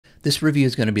This review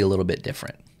is going to be a little bit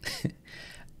different.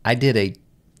 I did a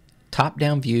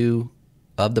top-down view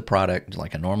of the product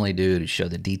like I normally do to show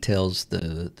the details,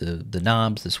 the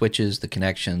knobs, the switches, the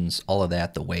connections, all of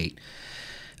that, the weight.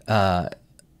 But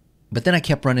then I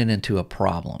kept running into a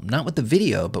problem, not with the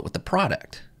video, but with the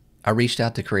product. I reached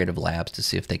out to Creative Labs to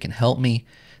see if they can help me.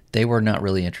 They were not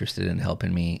really interested in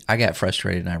helping me. I got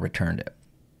frustrated and I returned it.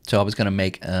 So I was going to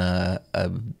make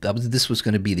this was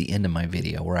going to be the end of my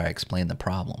video where I explained the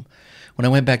problem. When I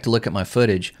went back to look at my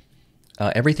footage,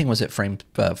 everything was at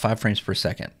 5 frames per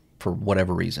second for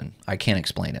whatever reason. I can't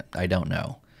explain it. I don't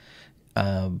know.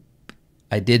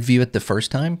 I did view it the first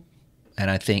time,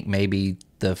 and I think maybe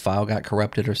the file got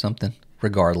corrupted or something.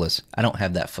 Regardless, I don't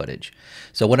have that footage.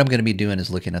 So what I'm going to be doing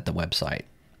is looking at the website.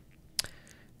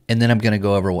 And then I'm going to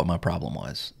go over what my problem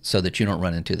was so that you don't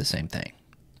run into the same thing.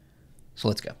 So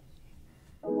let's go.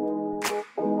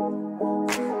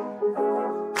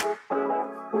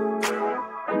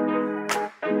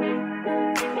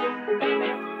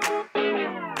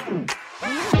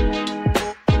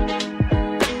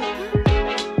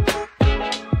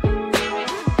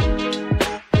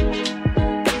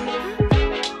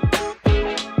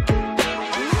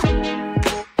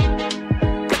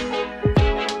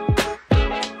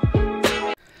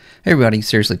 Hey everybody,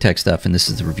 Seriously Tech Stuff, and this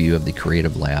is the review of the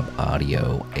Creative Lab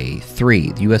Audio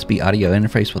A3, the USB audio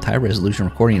interface with high-resolution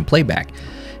recording and playback.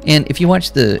 And if you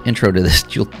watch the intro to this,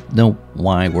 you'll know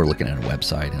why we're looking at a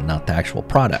website and not the actual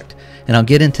product. And I'll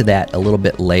get into that a little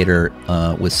bit later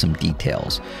with some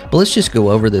details. But let's just go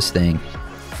over this thing.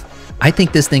 I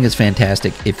think this thing is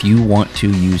fantastic if you want to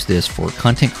use this for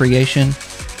content creation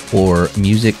or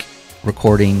music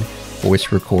recording,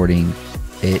 voice recording.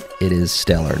 It is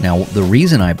stellar. Now, the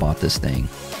reason I bought this thing,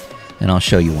 and I'll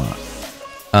show you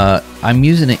why. I'm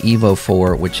using an Evo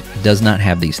 4, which does not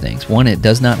have these things. One, it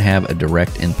does not have a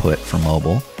direct input for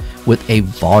mobile with a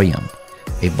volume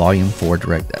 4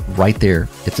 direct. Right there,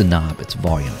 it's a knob, it's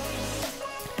volume.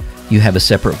 You have a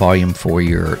separate volume for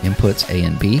your inputs A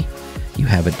and B. You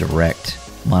have a direct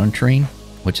monitoring,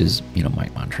 which is,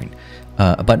 mic monitoring.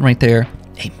 A button right there,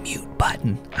 a mute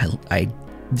button. I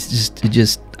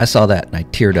saw that and I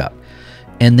teared up.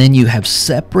 And then you have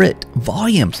separate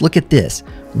volumes. Look at this.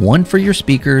 One for your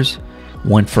speakers,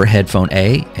 one for headphone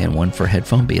A, and one for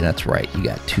headphone B. That's right. You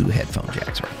got 2 headphone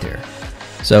jacks right there.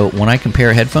 So when I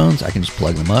compare headphones, I can just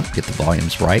plug them up, get the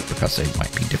volumes right because they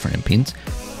might be different impedance.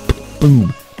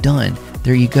 Boom, done.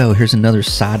 There you go. Here's another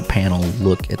side panel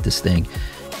look at this thing.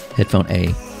 Headphone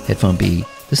A, headphone B.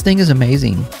 This thing is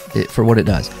amazing for what it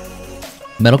does.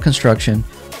 Metal construction.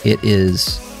 It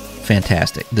is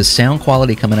fantastic. The sound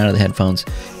quality coming out of the headphones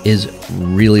is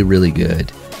really, really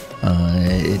good.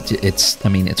 It's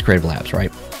Creative Labs,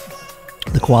 right?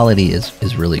 The quality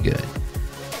is really good.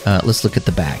 Let's look at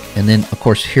the back. And then, of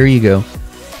course, here you go.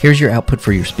 Here's your output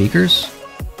for your speakers.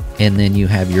 And then you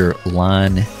have your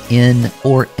line in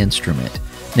or instrument.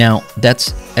 Now,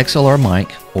 that's XLR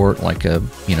mic or like a,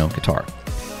 guitar.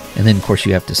 And then, of course,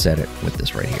 you have to set it with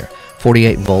this right here.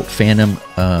 48-volt Phantom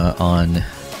on...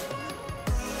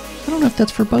 I don't know if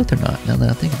that's for both or not, now that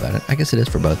I think about it. I guess it is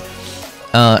for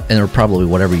both. And or probably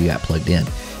whatever you got plugged in.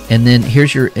 And then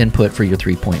here's your input for your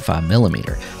 3.5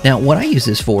 millimeter. Now, what I use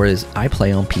this for is I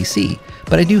play on PC,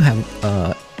 but I do have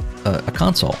a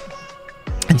console.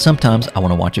 And sometimes I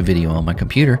want to watch a video on my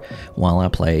computer while I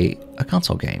play a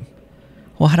console game.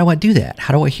 Well, how do I do that?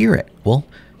 How do I hear it? Well,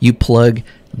 you plug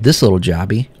this little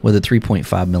jobby with a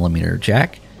 3.5 millimeter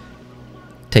jack,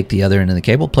 take the other end of the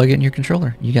cable, plug it in your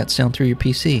controller. You got sound through your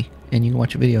PC, and you can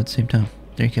watch a video at the same time.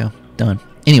 There you go. Done.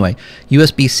 Anyway,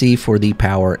 USB-C for the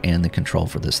power and the control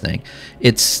for this thing.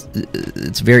 It's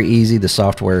very easy. The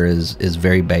software is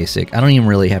very basic. I don't even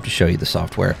really have to show you the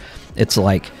software. It's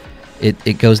like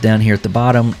it goes down here at the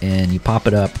bottom, and you pop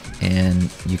it up,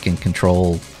 and you can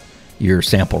control your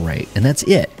sample rate. And that's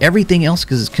it. Everything else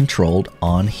is controlled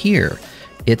on here.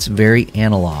 It's very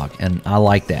analog, and I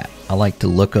like that. I like to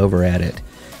look over at it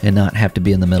and not have to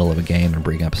be in the middle of a game and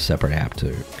bring up a separate app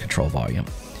to control volume.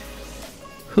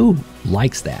 Who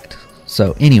likes that?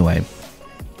 So anyway,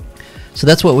 so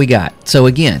that's what we got. So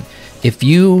again, if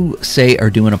you say are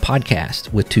doing a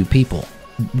podcast with 2 people,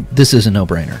 this is a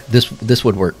no-brainer. This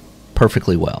would work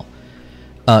perfectly well.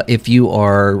 If you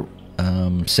are,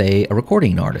 say, a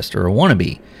recording artist or a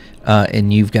wannabe,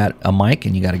 and you've got a mic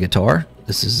and you got a guitar,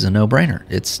 this is a no-brainer.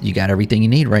 You got everything you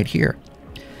need right here.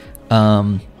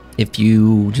 If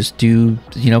you just do,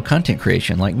 content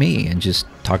creation like me and just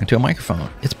talking to a microphone,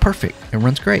 it's perfect. It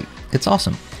runs great. It's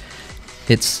awesome.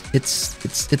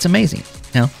 It's amazing.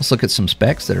 Now, let's look at some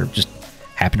specs that are just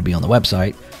happen to be on the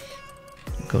website.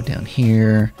 Go down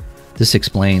here. This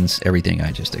explains everything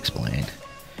I just explained.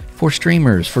 For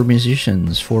streamers, for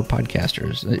musicians, for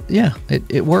podcasters. Yeah,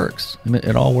 it works. I mean,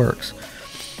 it all works.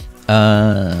 You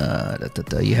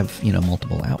have,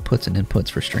 multiple outputs and inputs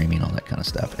for streaming, all that kind of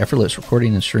stuff. Effortless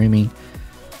recording and streaming.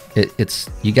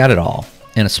 You got it all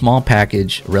in a small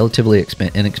package, relatively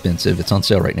inexpensive. It's on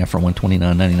sale right now for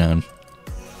 $129.99.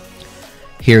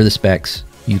 Here are the specs.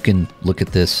 You can look at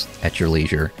this at your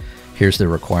leisure. Here's the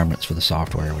requirements for the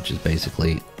software, which is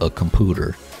basically a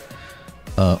computer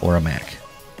or a Mac.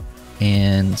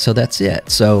 And so that's it.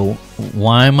 So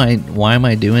why am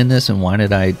I doing this, and why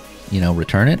did I,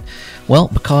 return it? Well,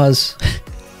 because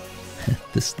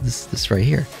this right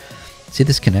here. See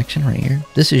this connection right here?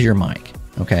 This is your mic.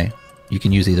 Okay, you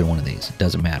can use either one of these. It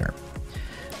doesn't matter.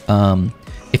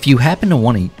 If you happen to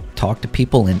want to talk to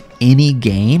people in any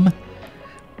game,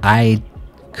 I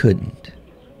couldn't.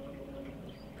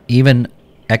 Even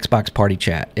Xbox Party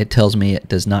Chat, it tells me it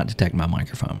does not detect my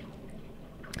microphone.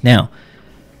 Now,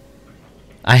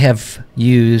 I have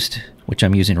used, which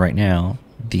I'm using right now,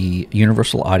 the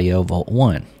Universal Audio Volt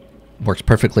 1. Works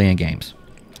perfectly in games.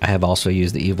 I have also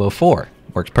used the Evo 4.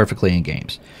 Works perfectly in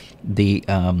games. The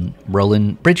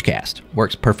Roland Bridgecast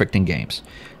works perfect in games.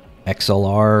 The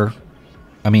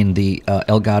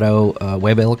Elgato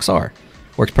Web LXR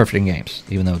works perfect in games,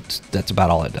 even though that's about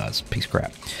all it does. Piece of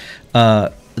crap.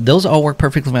 Those all work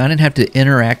perfectly fine. I didn't have to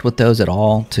interact with those at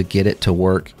all to get it to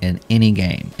work in any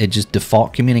game. It just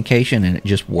default communication, and it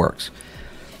just works.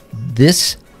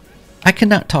 This, I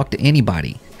cannot talk to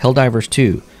anybody. Helldivers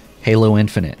 2, Halo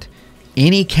Infinite,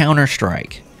 any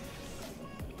Counter-Strike,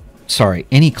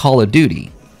 any Call of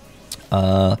Duty,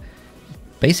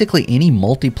 basically any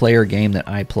multiplayer game that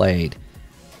I played,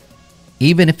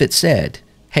 even if it said,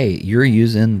 hey, you're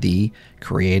using the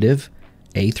Creative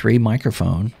A3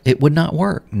 microphone, it would not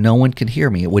work. No one could hear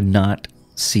me. It would not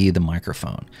see the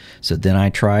microphone. So then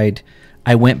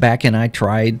I went back and I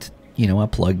tried, I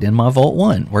plugged in my Volt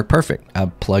 1, worked perfect. I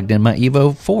plugged in my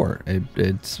Evo 4,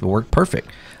 it's worked perfect.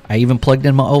 I even plugged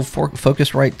in my old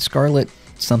Focusrite Scarlett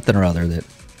something or other that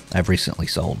I've recently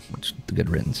sold, which is the good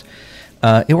riddance.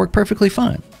 It worked perfectly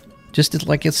fine, just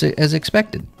as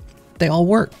expected. They all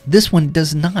work. This one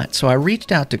does not. So I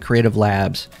reached out to Creative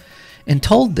Labs and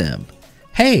told them,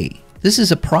 hey, this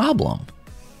is a problem.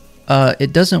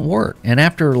 It doesn't work. And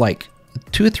after like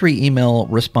 2 or 3 email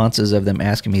responses of them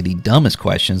asking me the dumbest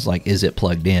questions, like, is it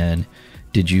plugged in?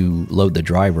 Did you load the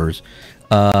drivers?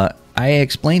 I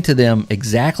explained to them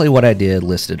exactly what I did,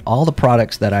 listed all the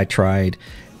products that I tried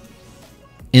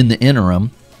in the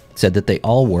interim, said that they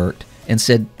all worked, and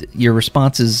said your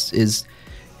response is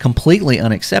completely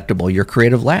unacceptable. You're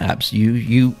Creative Labs.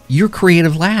 You're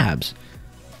Creative Labs.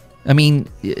 I mean,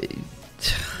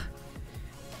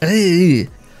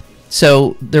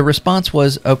 so the response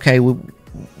was, okay,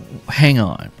 hang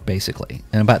on, basically.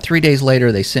 And about 3 days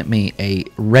later, they sent me a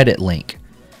Reddit link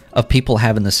of people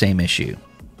having the same issue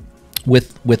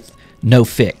with no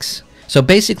fix. So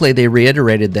basically, they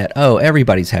reiterated that, oh,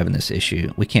 everybody's having this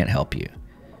issue. We can't help you.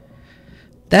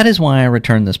 That is why I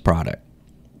returned this product.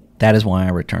 That is why I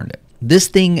returned it. This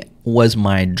thing was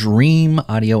my dream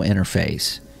audio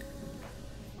interface.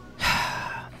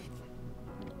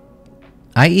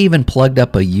 I even plugged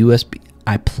up a USB.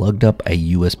 I plugged up a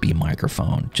USB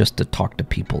microphone just to talk to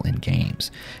people in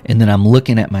games. And then I'm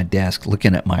looking at my desk,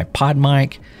 looking at my pod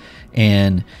mic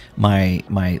and my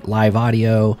live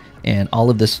audio and all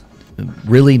of this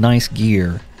really nice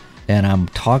gear. And I'm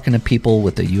talking to people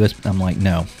with a USB. I'm like,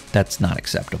 no, that's not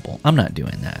acceptable. I'm not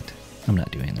doing that. I'm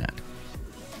not doing that.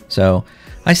 So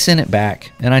I sent it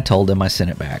back, and I told them I sent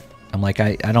it back. I'm like,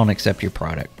 I don't accept your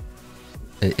product.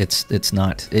 It's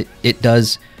not. It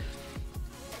does.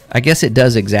 I guess it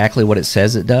does exactly what it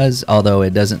says it does, although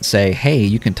it doesn't say, hey,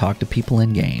 you can talk to people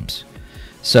in games.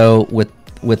 So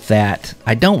with that,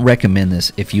 I don't recommend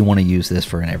this if you want to use this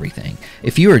for everything.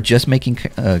 If you are just making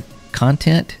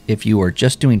content, if you are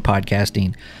just doing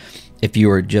podcasting, if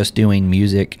you are just doing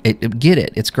music, get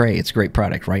it. It's great. It's a great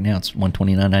product. Right now it's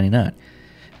 $129.99.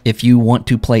 If you want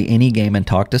to play any game and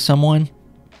talk to someone,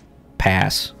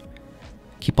 pass.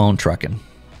 Keep on trucking.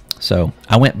 So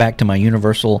I went back to my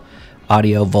Universal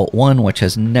Audio Volt 1, which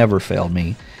has never failed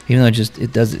me, even though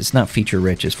it's not feature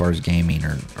rich as far as gaming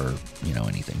or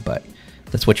anything, but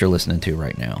that's what you're listening to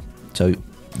right now. So,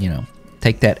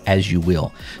 take that as you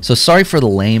will. So sorry for the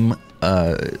lame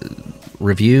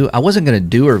review. I wasn't going to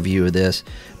do a review of this,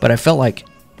 but I felt like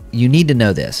you need to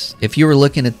know this. If you were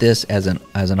looking at this as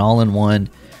an all-in-one,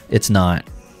 it's not.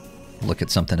 Look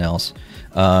at something else.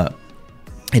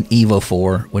 An Evo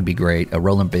 4 would be great. A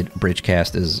Roland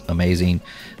Bridgecast is amazing.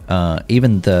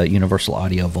 Even the Universal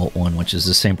Audio Volt 1, which is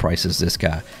the same price as this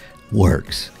guy,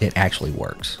 works. It actually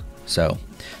works. So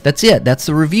that's it. That's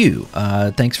the review.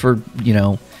 Thanks for, you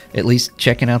know, at least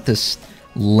checking out this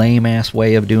lame ass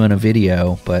way of doing a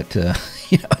video. But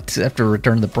you know, after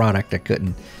returning the product, I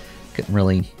couldn't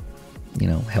really, you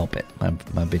know, help it.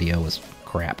 My video was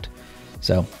crapped.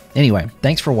 So anyway,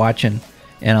 thanks for watching,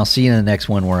 and I'll see you in the next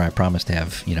one where I promise to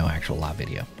have, you know, actual live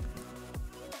video.